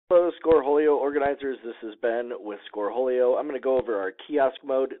Hello, Scoreholio organizers. This is Ben with Scoreholio. I'm going to go over our kiosk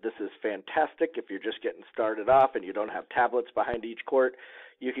mode. This is fantastic if you're just getting started off and you don't have tablets behind each court.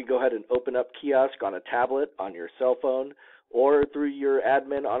 You can go ahead and open up kiosk on a tablet, on your cell phone, or through your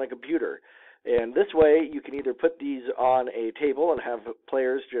admin on a computer. And this way, you can either put these on a table and have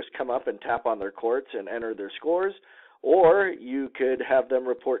players just come up and tap on their courts and enter their scores, or you could have them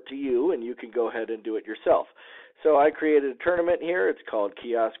report to you and you can go ahead and do it yourself. So I created a tournament here. It's called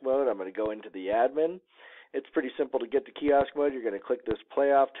Kiosk Mode. I'm going to go into the admin. It's pretty simple to get to Kiosk Mode. You're going to click this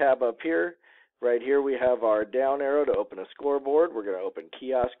Playoff tab up here. Right here we have our down arrow to open a scoreboard. We're going to open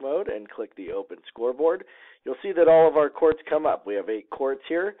Kiosk Mode and click the Open Scoreboard. You'll see that all of our courts come up. We have 8 courts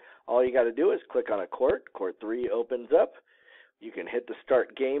here. All you got to do is click on a court. Court 3 opens up. You can hit the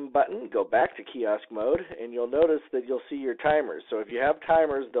Start Game button, go back to Kiosk Mode, and you'll notice that you'll see your timers. So if you have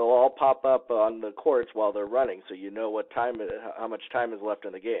timers, they'll all pop up on the courts while they're running, so you know what time, how much time is left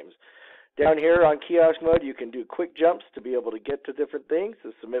in the games. Down here on Kiosk Mode, you can do quick jumps to be able to get to different things.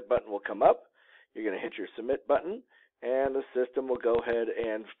 The Submit button will come up. You're going to hit your Submit button, and the system will go ahead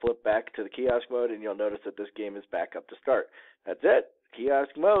and flip back to the Kiosk Mode, and you'll notice that this game is back up to start. That's it.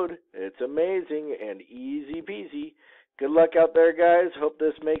 Kiosk Mode. It's amazing and easy peasy. Good luck out there, guys. Hope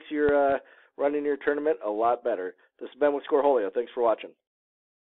this makes your running your tournament a lot better. This has been with Scoreholio. Thanks for watching.